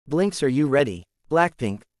Blinks, are you ready?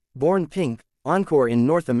 Blackpink, Born Pink, Encore in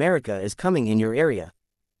North America is coming in your area.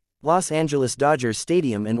 Los Angeles Dodgers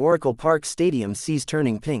Stadium and Oracle Park Stadium sees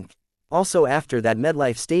turning pink. Also after that,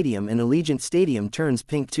 MetLife Stadium and Allegiant Stadium turns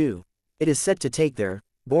pink too. It is set to take their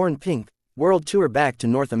Born Pink World Tour back to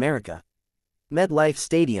North America. MetLife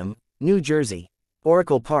Stadium, New Jersey.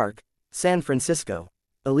 Oracle Park, San Francisco.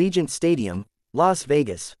 Allegiant Stadium, Las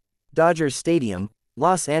Vegas. Dodgers Stadium,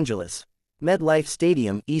 Los Angeles. MetLife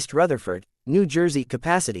Stadium, East Rutherford, New Jersey.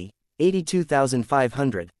 Capacity,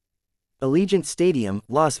 82,500. Allegiant Stadium,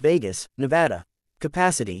 Las Vegas, Nevada.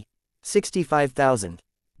 Capacity, 65,000.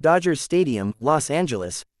 Dodgers Stadium, Los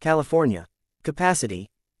Angeles, California. Capacity,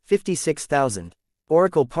 56,000.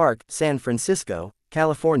 Oracle Park, San Francisco,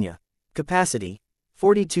 California. Capacity,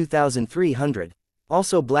 42,300.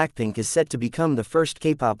 Also, Blackpink is set to become the first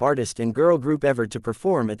K-pop artist and girl group ever to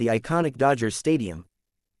perform at the iconic Dodgers Stadium.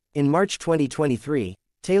 In March 2023,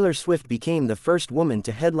 Taylor Swift became the first woman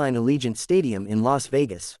to headline Allegiant Stadium in Las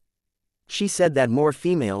Vegas. She said that more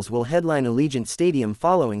females will headline Allegiant Stadium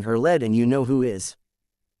following her lead and you know who is.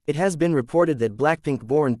 It has been reported that Blackpink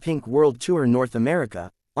Born Pink World Tour North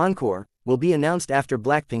America, Encore, will be announced after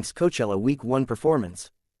Blackpink's Coachella Week 1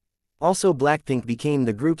 performance. Also, Blackpink became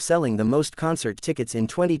the group selling the most concert tickets in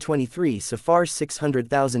 2023 so far,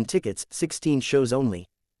 600,000 tickets, 16 shows only.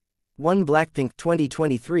 1 Blackpink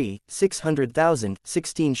 2023, 600,000,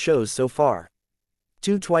 16 shows so far.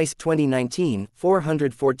 2 Twice 2019,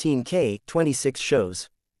 414K, 26 shows.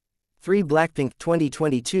 3 Blackpink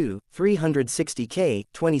 2022, 360K,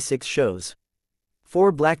 26 shows.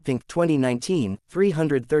 4 Blackpink 2019,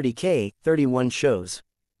 330K, 31 shows.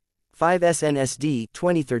 5 SNSD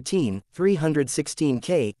 2013,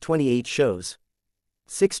 316K, 28 shows.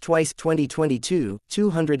 6 Twice 2022,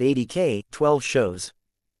 280K, 12 shows.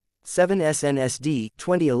 7 SNSD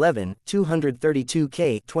 2011,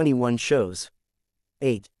 232K, 21 shows.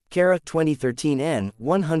 8 Kara 2013N,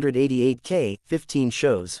 188K, 15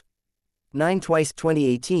 shows. 9 Twice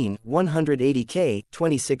 2018, 180K,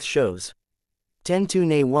 26 shows. 10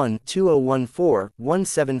 Tune 2014,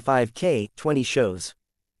 175K, 20 shows.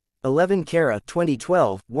 11 Kara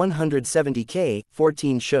 2012, 170K,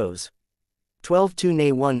 14 shows. 12 Tune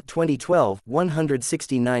 2012,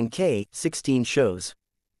 169K, 16 shows.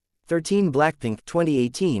 13 Blackpink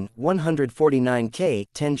 2018, 149K,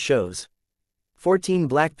 10 shows. 14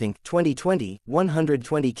 Blackpink 2020,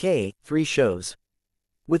 120K, 3 shows.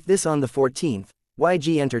 With this on the 14th,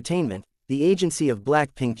 YG Entertainment, the agency of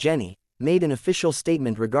Blackpink Jennie, made an official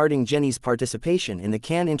statement regarding Jennie's participation in the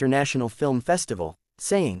Cannes International Film Festival,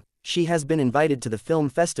 saying, she has been invited to the film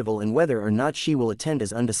festival and whether or not she will attend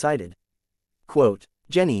is undecided. Quote,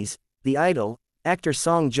 Jennie's, The Idol, actor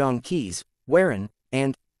Song Joong-ki's, Warren,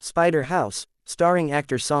 and Spider House, starring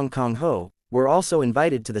actor Song Kang-ho, were also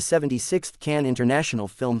invited to the 76th Cannes International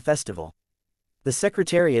Film Festival. The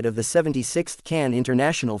Secretariat of the 76th Cannes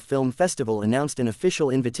International Film Festival announced an official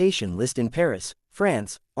invitation list in Paris,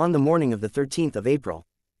 France, on the morning of the 13th of April.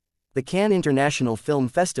 The Cannes International Film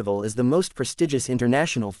Festival is the most prestigious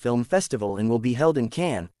international film festival and will be held in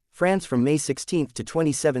Cannes, France from May 16 to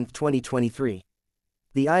 27, 2023.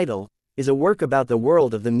 The Idol is a work about the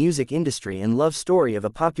world of the music industry and love story of a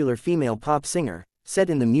popular female pop singer, set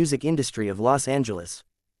in the music industry of Los Angeles.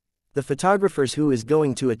 The photographers who is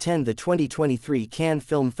going to attend the 2023 Cannes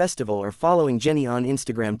Film Festival are following Jennie on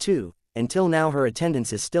Instagram too. Until now her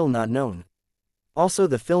attendance is still not known. Also,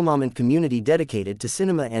 the Filmament community dedicated to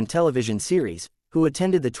cinema and television series, who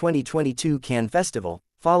attended the 2022 Cannes Festival,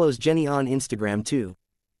 follows Jennie on Instagram too.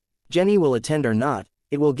 Jennie will attend or not,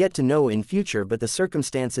 it will get to know in future, but the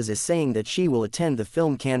circumstances is saying that she will attend the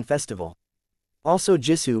film Cannes Festival. Also,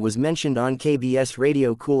 Jisoo was mentioned on KBS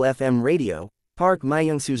Radio Cool FM Radio, Park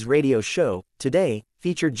Myungsoo's radio show, Today,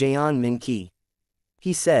 featured Jaeon Min Ki.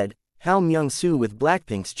 He said, Halmyungsoo with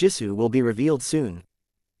Blackpink's Jisoo will be revealed soon.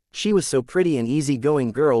 She was so pretty and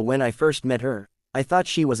easy-going girl when I first met her, I thought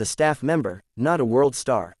she was a staff member, not a world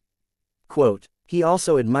star. Quote, he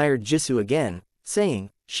also admired Jisoo again, saying,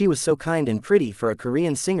 she was so kind and pretty for a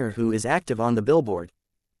Korean singer who is active on the Billboard.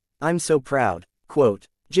 I'm so proud. Quote,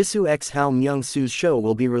 Jisoo x Halmyungsoo's show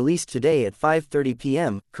will be released today at 5:30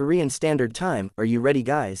 p.m. Korean Standard Time. Are you ready,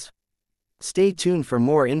 guys? Stay tuned for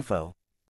more info.